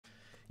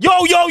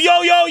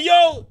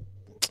Yo.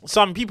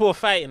 Some people are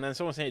fighting and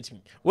someone said it to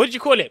me. What did you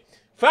call it?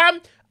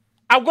 Fam,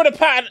 I've got a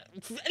pattern.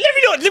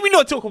 Let me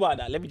not talk about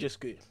that. Let me just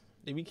go.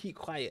 Let me keep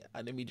quiet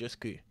and let me just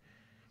go.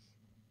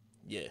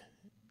 Yeah.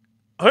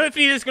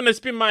 Hopefully this is going to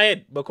spin my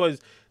head because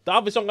the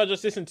other song I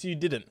just listened to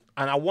didn't.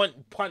 And I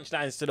want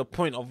punchlines to the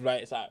point of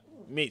like, it's like,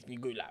 makes me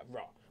go like,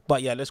 raw.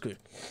 But yeah, let's go.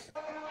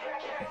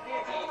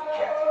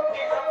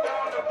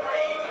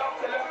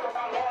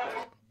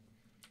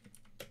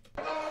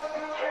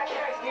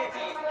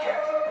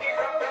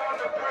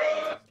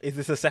 Is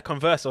this a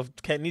second verse of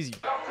Kenizzy?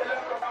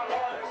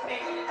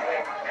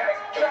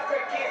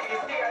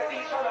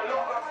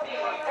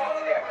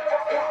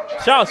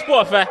 Shout out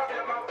Spotify.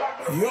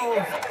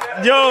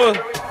 Yo.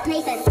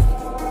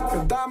 The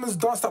diamonds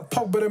dance that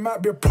pog, but it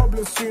might be a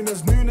problem soon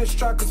as Nunes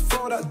strikers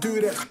throw that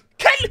dude it.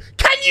 Can you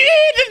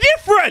hear the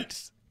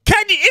difference?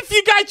 Can you, if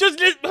you guys just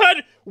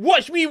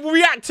watch me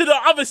react to the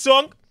other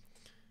song?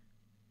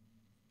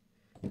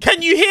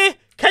 Can you hear?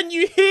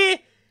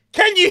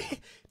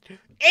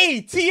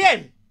 Hey,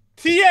 TN,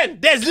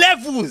 there's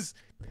levels.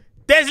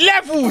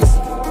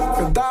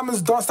 The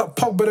diamonds dance that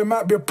pog, but it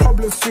might be a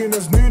problem soon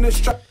as Nunes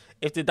strikers.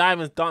 If the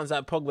diamonds dance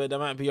at Pogba, there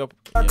might be a...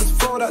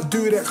 Throw that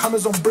dude it,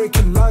 hammers on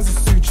breaking lines of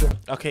suture.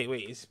 Okay,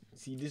 wait.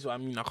 See, this is what I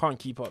mean. I can't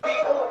keep up.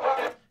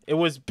 It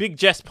was Big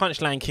Jess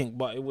Punchline King,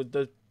 but it was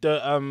the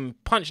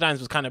punchlines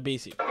was kind of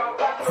basic.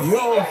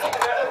 Yo.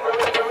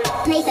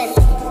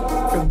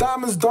 The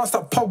diamonds dance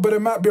that pog, but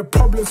it might be a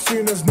problem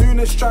soon as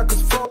Nunes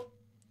strikers throw.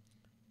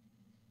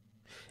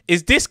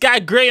 Is this guy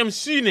Graham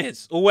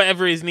Souness or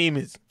whatever his name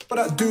is?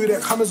 That dude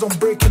it, hammers on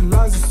breaking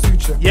lines of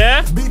suture.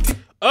 Yeah?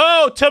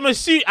 Oh,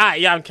 Thomasu. Ah,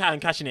 yeah, I'm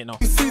catching it now.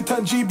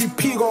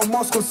 GBP got a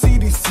mask on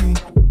CDC.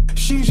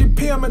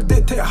 GGP, I'm a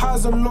dictate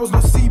highs and lows,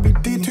 not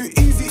CBD. Too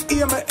easy,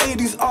 E, I'm an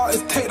 80s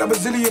artist. Take that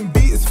Brazilian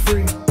beat, it's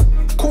free.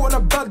 Caught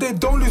in a bad day,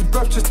 don't lose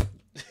breath, just...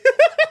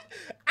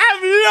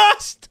 I'm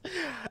lost.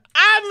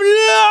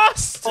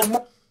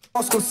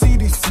 Mask on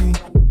CDC.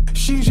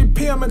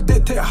 GGP, I'm a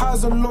dictate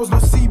highs and lows,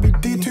 not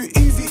CBD. Too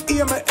easy,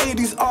 E, I'm an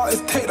 80s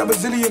artist. Take that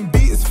Brazilian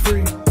beat, it's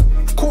free.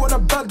 Caught in a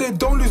bad day,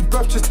 don't lose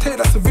breath, just take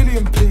that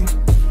civilian plea.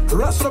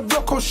 Rats on the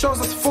Blanco shells,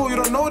 that's full, you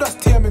don't know that's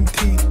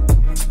TMNT.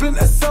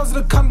 Splinter cells of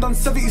the cam done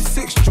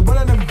 76, Joel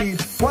and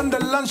Embiid.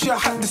 Wonderland, she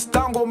hack this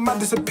down, go mad,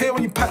 disappear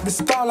when you pack this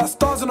down. Like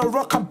stars on a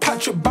rock, I'm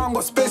Patrick Bound,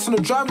 got space on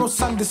the drive, no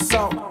sand this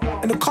out.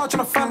 In the car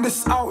trying to find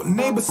this out,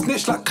 neighbor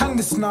snitch like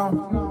Candice now.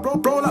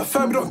 Bro like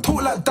Ferb, don't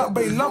talk like that,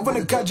 but he love when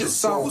the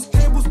gadgets out.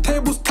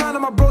 Tables, time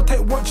and my bro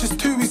take watches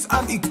too, he's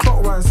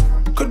anti-clockwise.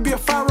 Could be a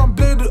firearm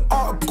bladed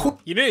art.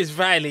 You know he's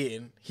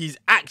violating. He's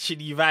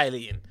actually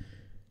violating.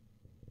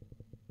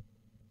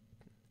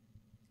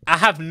 I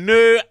have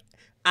no.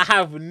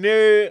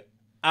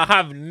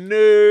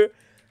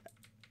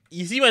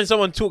 You see when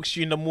someone talks to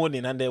you in the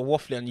morning and they're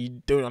waffling and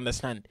you don't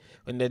understand.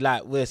 When they're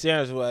like, we're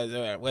serious, where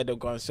they're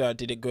going, sir,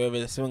 did it go over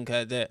the swing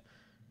car there?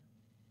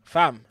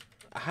 Fam,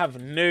 I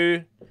have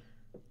no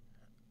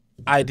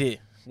idea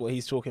what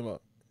he's talking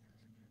about.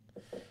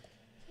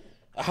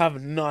 I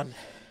have none.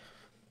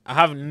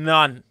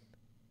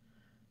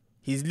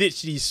 He's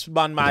literally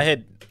spun my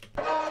head.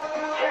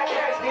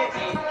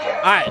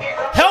 Alright,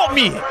 help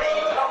me!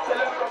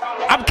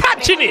 I'm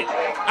catching it!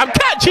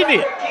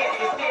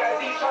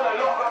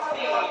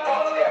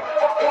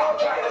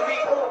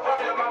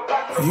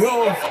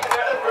 Yo.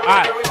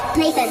 Alright.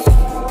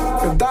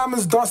 The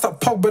diamonds dance that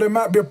pog, but it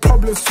might be a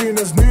problem soon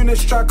as Nunes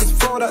strikers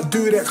throw that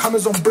dude it,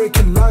 hammers on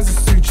breaking lines of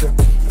suture.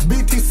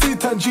 BTC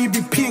turn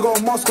GBP, got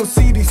a mask on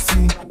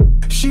CDC.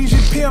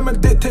 GGP, I'm a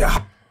dictator.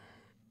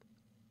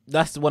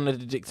 That's one of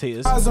the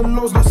dictators. Highs and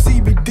lows, not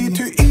CBD.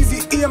 Too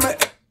easy, E, I'm an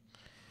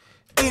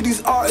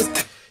 80s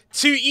artist.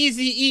 Too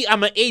easy, E,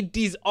 I'm an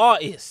 80s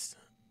artist.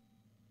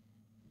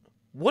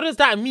 What does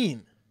that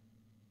mean?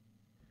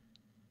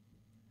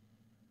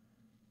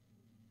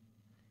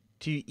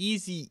 Too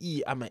easy,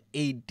 E, I'm an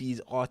 80s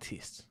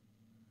artist.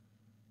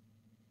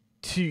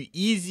 Too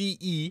easy,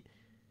 E,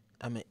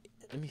 I'm a...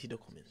 Let me see the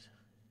comments.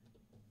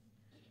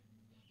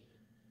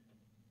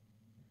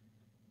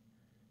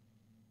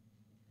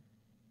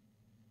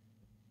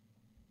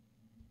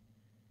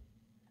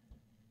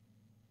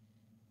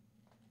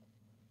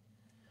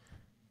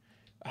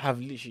 I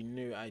have literally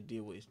no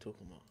idea what he's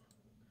talking about.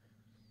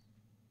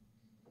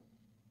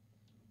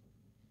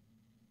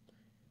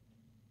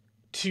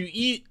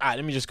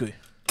 Let me just go.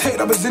 Take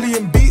the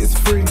Brazilian beat, it's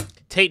free.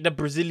 Take the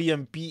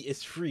Brazilian beat,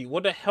 it's free.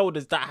 What the hell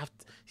does that have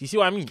to... You see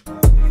what I mean?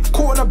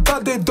 Caught in a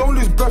bad day, don't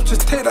lose breath,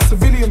 just take that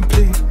civilian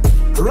plea.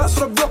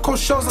 Rats on the Blanco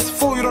shells, that's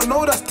full, you don't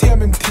know that's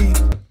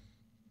TMNT.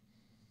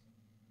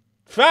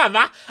 Fam,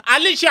 I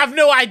literally have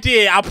no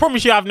idea. I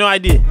promise you I have no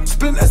idea.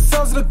 Splinter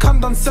cells of the cam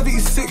done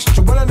 76,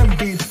 Joel and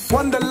Embiid.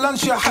 Wonderland,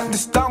 she hack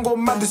this down, go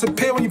mad,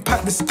 disappear when you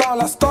pack this down.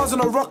 Like stars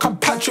on a rock, I'm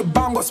Patrick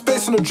Bound, got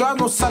space on the drive,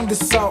 no sand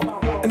this out.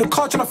 In the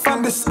car trying to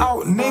find this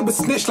out, neighbor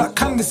snitch like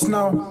Candice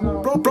now.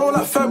 Bro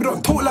like Ferb,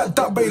 don't talk like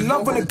that, but he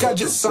love when the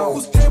gadgets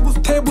out.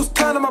 Tables,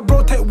 turn and my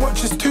bro take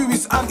watches too,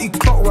 he's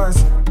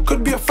anti-clockwise.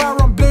 Could be a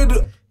firearm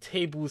bladed.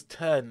 Tables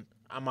turn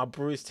and my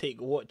bros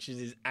take watches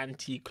is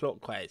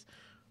anti-clockwise.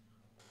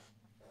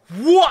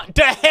 What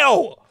the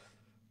hell?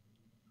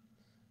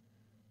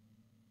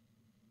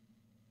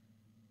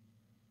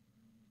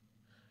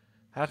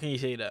 How can you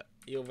say that?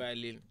 You're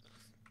violin.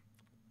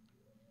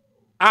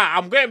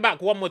 I'm going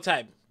back one more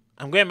time.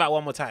 And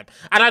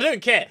I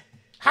don't care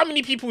how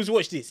many people's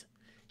watched this.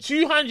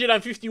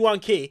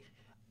 251k.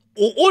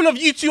 All of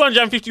you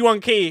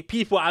 251k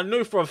people, I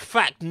know for a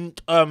fact,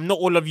 not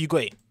all of you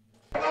got it.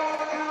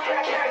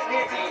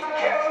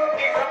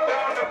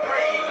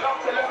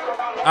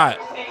 Alright.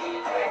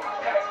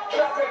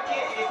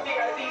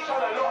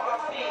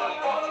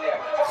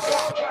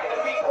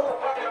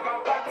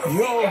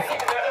 Yo.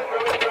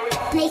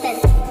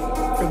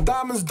 The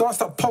diamonds dance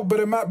that pop, but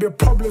it might be a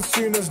problem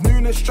soon as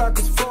Nunes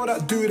strikers throw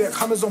that dudek.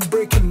 Hammers on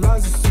breaking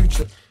lines of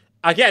suture.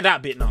 I get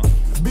that bit now.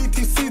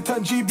 BTC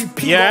turn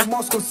GBP. Yeah.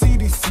 Moscow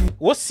CDC.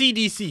 What's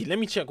CDC? Let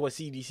me check what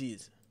CDC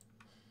is.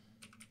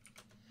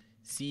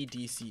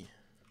 CDC.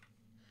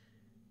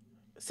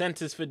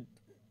 Centers for...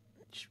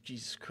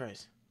 Jesus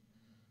Christ.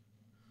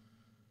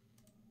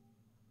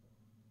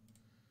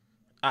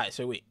 Alright,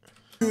 so wait.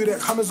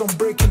 Dudek. Hammers on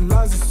breaking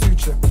lines of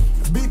suture.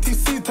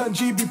 BTC turn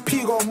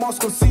GBP. Got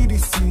Moscow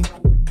CDC.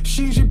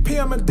 Xi Jinping,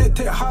 I'm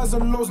dictate highs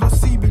and lows, not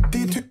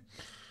CBD.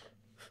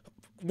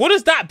 What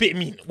does that bit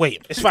mean?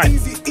 Wait, it's fine.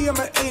 Easy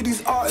EMA,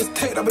 these artists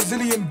take that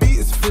Brazilian beat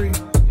is free.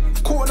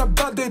 Caught on a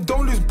bad day,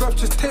 don't lose breath,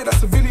 just take that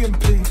civilian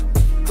plea.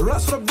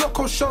 Rats for the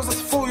Blanco shows us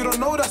full, you don't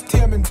know that's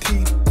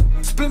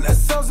TMNT. Splinter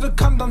cells of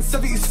the cam done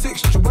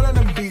 76, Joel and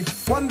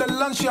Embiid.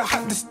 Wonderland, she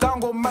hack this down,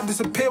 go mad,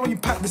 disappear when you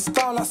pack this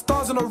down. Like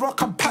stars on a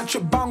rock, I'm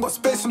Patrick Bound, got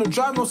space on the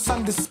drive, no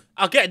sand this.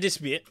 I'll get this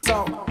bit.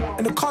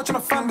 In the car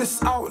trying to find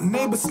this out,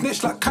 neighbor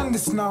snitch like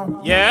Candice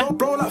now. Yeah.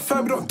 Bro like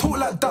Furby, don't talk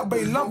like that, but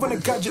he love when the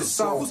gadget's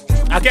out.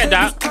 I get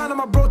that. Kind of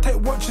my bro take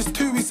watches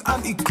too, he's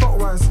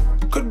anti-clockwise.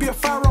 Could be a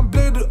firearm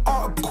bladed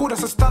article,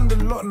 that's a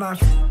standard lot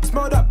knife.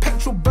 Smell that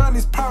petrol burn,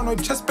 he's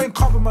paranoid, chest pain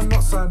covered my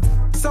nut side.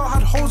 Cell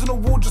had holes in the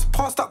wall, just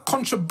past that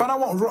contraband, I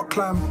want rock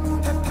climb.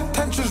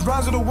 Tensions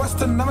rise with the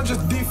western, now I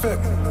just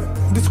defect.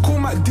 This cool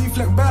might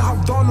deflect, better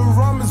have Donald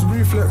Ramen's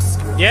reflex.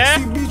 Yeah?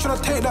 CB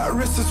tryna take that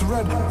wrist, it's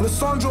red.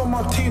 Lissandro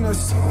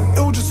Martinez,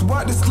 it'll just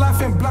white, this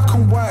life ain't black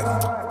and white.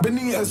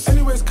 Benitez,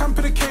 anyways,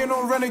 Camper the K,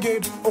 no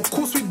renegade. Of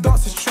course we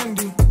dance is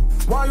trendy.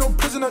 Why you're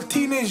prisoner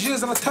teenage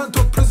years and I turned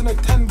to a prison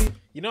attendee.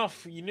 You know,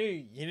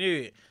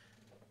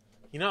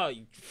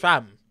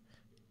 fam.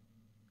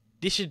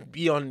 This should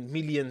be on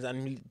millions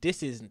and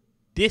this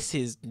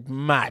is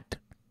mad.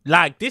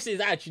 Like, this is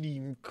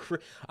actually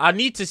I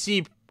need to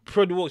see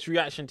Prodwalk's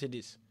reaction to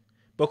this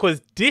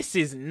because this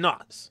is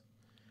nuts.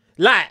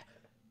 Like,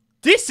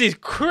 this is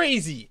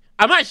crazy.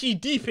 I'm actually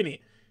deep in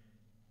it.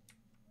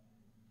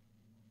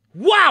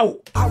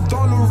 Wow. I've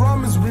Donald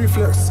Ramen's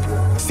reflex.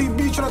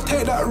 CB tryna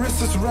take that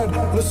wrist, it's red.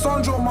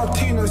 Lissandro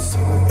Martinez,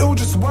 it'll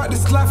just white,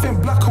 this life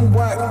ain't black and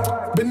white.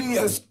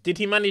 Benitez. Did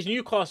he manage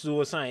Newcastle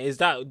or something? Is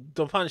that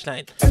the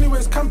punchline?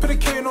 Anyways, Camper the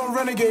K, no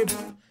renegade.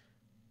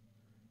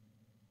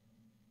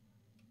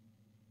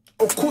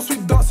 Of course we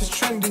dance is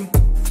trendy.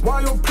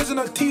 Why you're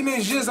prisoner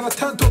teenage years and I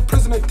turned to a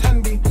prison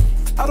attendee.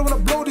 I don't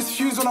wanna blow this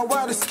fuse when I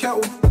wire this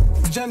kettle.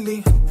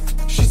 Gently.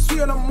 She's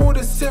sweet and I'm more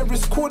than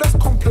serious. Cool, that's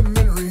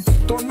complimentary.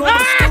 Don't know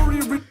the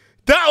story.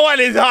 That one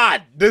is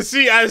hard. The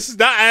sweet as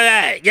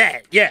that.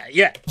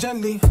 Yeah.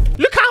 Gently.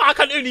 Look how I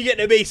can only get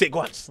the basic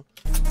ones.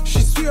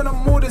 She's sweet and I'm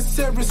more than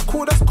serious.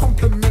 Cool, that's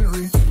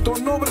complimentary.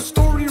 Don't know the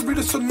story. Read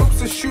the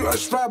synopsis. Shoot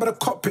us right by the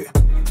cockpit.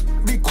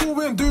 Be cool,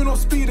 we ain't doing no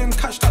speeding.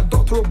 Catch that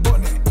Dr.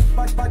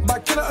 Robotnik.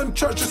 Back Killer and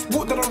Church just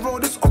walked down the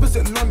road. This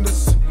opposite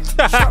London's.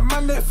 Strap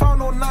man, they found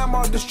no 9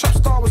 mile. This trap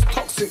star was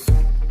toxic.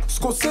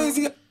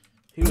 Scorsese.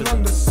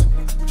 London's.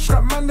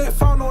 Strap man, they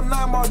found no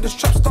 9 mile. This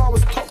trap star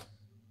was toxic.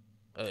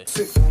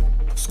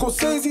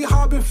 Scorsese,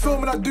 how I been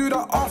filming, I do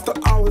that after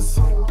hours.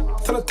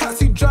 Tell the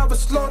taxi driver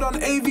slow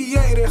down,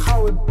 aviated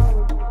Howard.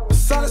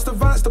 Silence the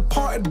violence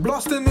departed,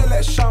 blasting in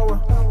let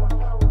shower.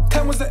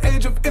 10 was the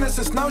age of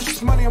innocence, now it's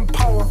just money and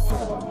power.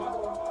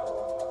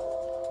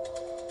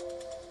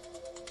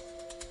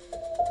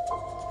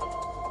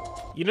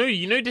 You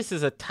know this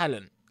is a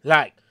talent.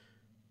 Like,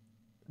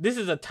 this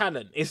is a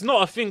talent. It's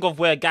not a thing of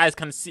where guys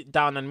can sit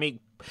down and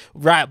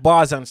write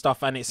bars and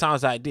stuff and it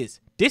sounds like this.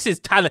 This is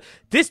talent.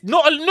 This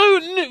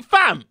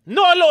fam.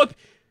 Not a lot of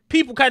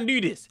people can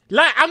do this.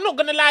 Like, I'm not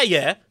gonna lie,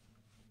 yeah.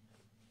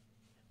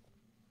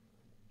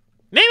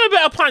 Name a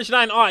better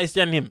punchline artist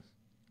than him.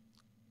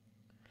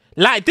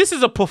 Like, this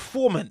is a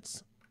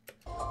performance.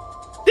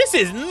 This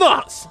is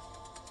nuts.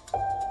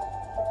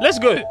 Let's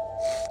go.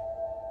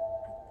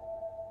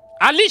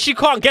 I literally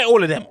can't get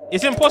all of them.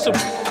 It's impossible.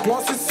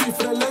 Glasses see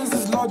for the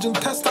lenses large and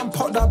test and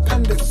pot that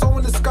appendix. So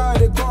in the sky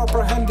they got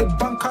apprehended.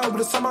 Blanco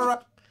with a samurai.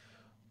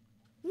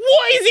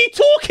 What is he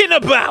talking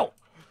about?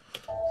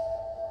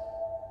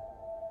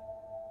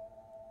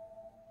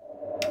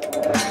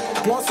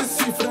 Glasses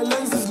see for the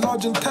lenses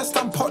large and test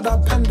and pot that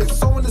appendix.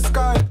 So in the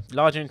sky.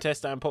 Large and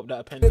test and pop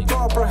that appendix. They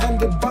got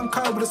apprehended.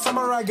 Blanco with a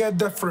samurai get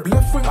death for it.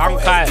 Left wing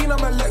 18, I'm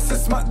a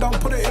Lexus.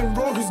 Smackdown, put it in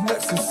roll, who's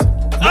Nexus.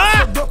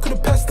 Ah! The block of the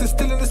pest is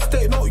still in the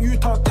state, not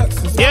Utah,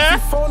 Texas. Yeah.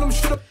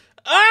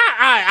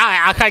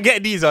 I can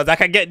get these ones. I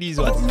can get these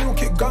ones.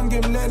 Milk it, gun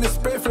game, letting it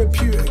spray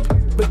therapeutic.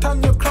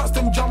 Britannia cracks,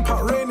 then jump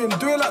out raining.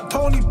 Do it like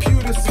Tony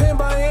Pulis. Pain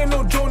by ain't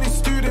no Joni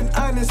student.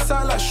 And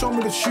inside like show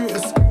me the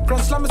shooters.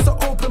 Grand Slam is the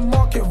open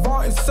market.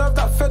 Vantage, serve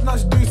that Fed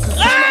nice deuces.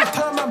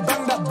 Time and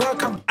bang that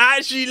Burkham. I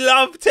actually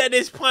love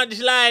tennis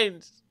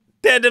punchlines.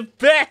 They're the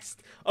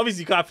best.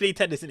 Obviously, you can't play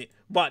tennis, innit?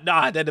 But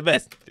nah, they're the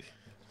best.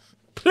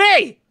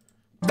 Play!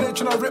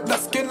 Bitch, and I rip that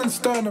skin and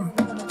sternum.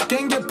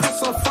 Gang get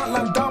pressed on the front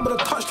line down, but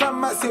the touchline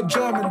might say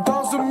German.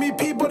 Dance with me,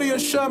 Peabody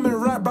and Sherman.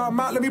 Right by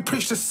mouth, let me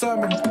preach the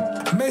sermon.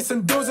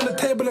 Mason deals on the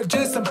table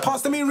adjacent.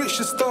 Pass to me,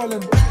 Richard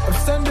Sterling. I've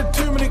sended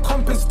too many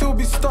compers, still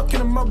be stuck in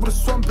the mud with the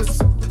swampers.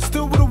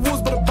 Still with the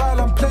wolves, but the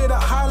byline. Play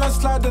that highline,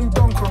 slide and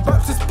dunker.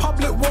 Baptist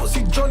public won't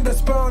see John the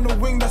spur on the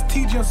wing, that's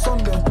TG and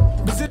Sunday.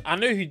 I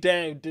know who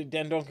Dan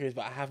Donker is,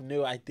 but I have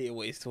no idea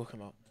what he's talking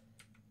about.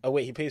 Oh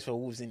wait, he plays for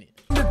Wolves, innit?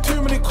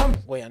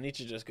 Wait, I need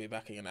to just go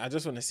back again. I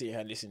just want to see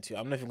her listen to it.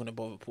 I'm not even gonna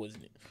bother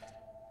pausing it.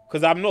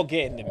 Because I'm not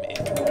getting them,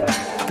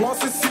 man.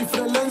 Glasses see for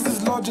the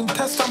lenses large and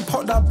test and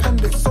pot that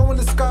appendix. So in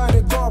the sky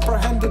they got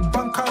apprehended.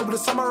 Blanco with a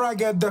samurai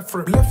get death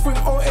for it. Left wing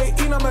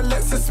 018, I'm a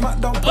Lexus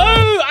smackdown.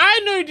 Oh, I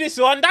know this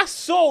one. That's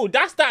Soul.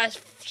 That's that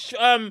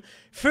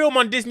film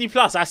on Disney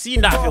Plus. I've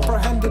seen that film.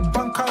 Apprehended.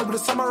 Blanco with a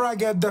samurai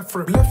get death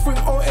for it. Left wing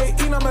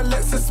 018, I'm a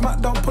Lexus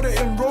smackdown. Put it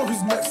in raw,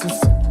 who's Nexus?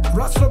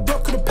 Rats to the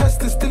block of the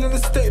pest is still in the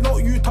state,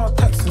 not Utah,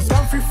 Texas.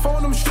 Down free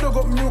phone, them should've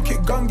got milk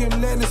it, gun game,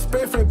 letting it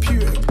spray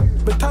therapeutic.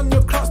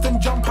 Britannia cracks,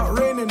 then jump out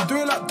raining. Do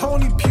it like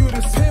Tony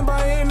Pulis. Pain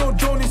by ain't no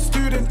Joni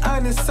student.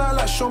 And inside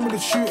like show me the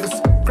shooters.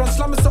 Grand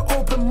Slam is the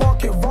open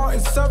market.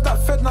 Vantage, serve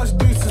that Fed nice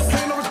deuces.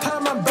 Pain over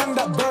time and bang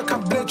that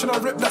Burkham blade. And I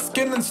rip that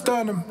skin and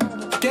sternum.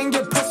 Gang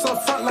get pressed on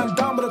the front line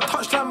down, but the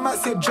touchline might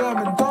say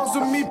German. Dance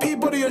with me,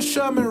 Peabody and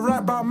Sherman.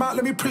 Right by mouth,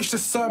 let me preach the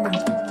sermon.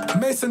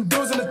 Mason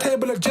deals on the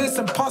table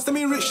adjacent. Pass to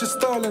me, Richard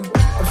Sterling.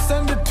 I've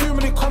sended too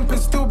many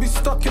compers, still be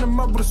stuck in the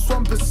mud with the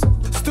swampers.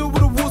 Still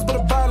with the wolves, but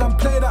the byline.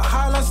 Play that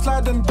highline,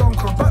 slide and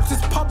dunker.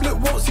 Baptist public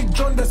won't see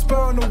John the spur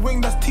on the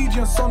wing, that's TG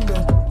and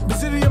Sunday.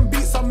 Brazilian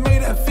beats, I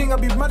made it a thing. I'd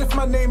be mad if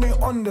my name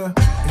ain't on there.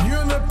 And you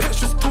and the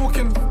pictures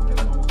talking.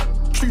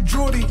 True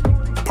Geordie.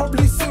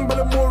 Probably sing by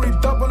the Maury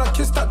dub when I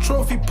kissed that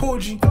trophy,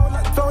 Porgy.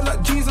 Felt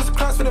like Jesus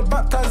Christ when they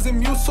baptized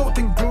him, you soaked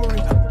in glory.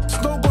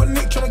 Snow got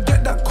Nick trying to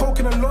get that coke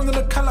in a London,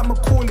 a can like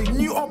Macaulay.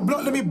 New up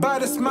block, let me buy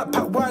this map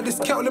pack, why this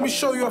kettle, let me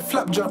show you a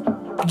flapjack.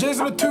 J's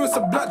on the two, it's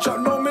a blackjack,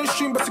 no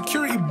mainstream, but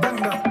security bang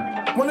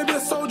that. Wanna be a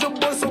soldier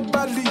boy so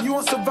badly, you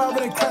won't survive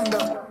when they crank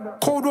that.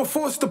 Cold War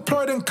force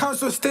deployed in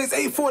council estates,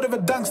 8-4 of a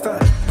gangster.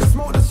 They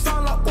smoke the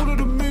sound like all of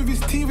the movies,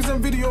 TVs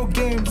and video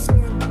games.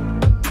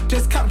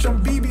 Just capture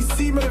on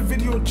BBC, made a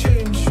video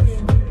change.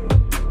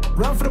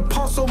 Ran for the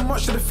past so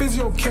much that the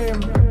physio came.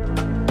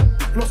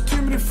 Lost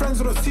too many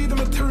friends, I don't see the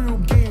material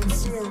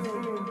gains.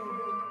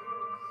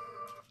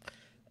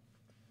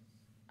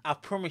 I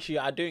promise you,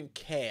 I don't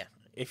care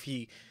if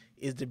he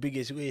is the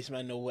biggest waste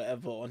man or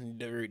whatever on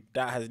the road.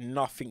 That has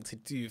nothing to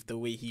do with the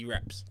way he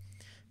raps.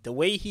 The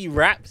way he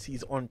raps,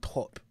 he's on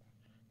top.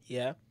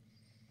 Yeah.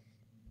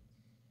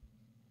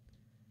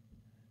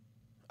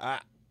 I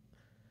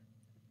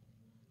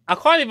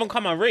can't even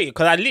come and rate it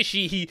because I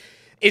literally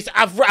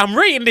I'm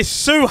rating this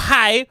so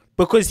high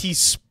because he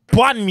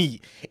spun me.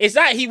 It's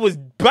like he was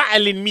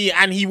battling me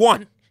and he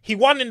won. He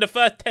won in the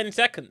first 10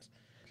 seconds.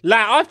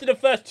 Like after the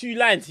first 2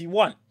 lines, he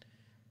won.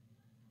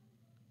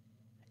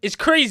 It's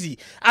crazy.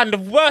 And the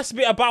worst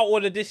bit about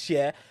all of this,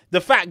 yeah,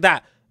 the fact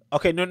that,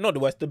 okay, no, not the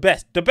worst, the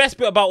best. The best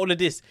bit about all of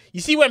this, you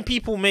see when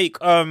people make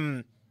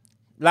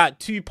like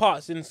 2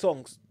 parts in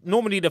songs,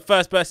 normally the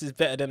first verse is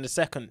better than the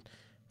second.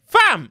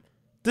 Fam,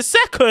 the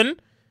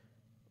second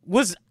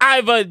was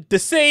either the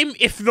same,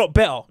 if not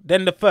better,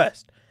 than the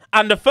first.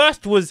 And the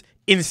first was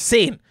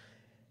insane.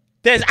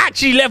 There's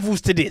actually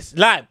levels to this.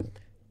 Like,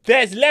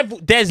 there's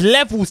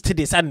levels to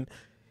this. And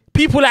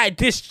people like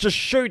this just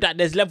show that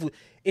there's levels.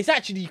 It's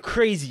actually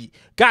crazy.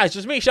 Guys,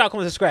 just make sure you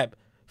comment and subscribe.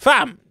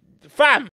 Fam.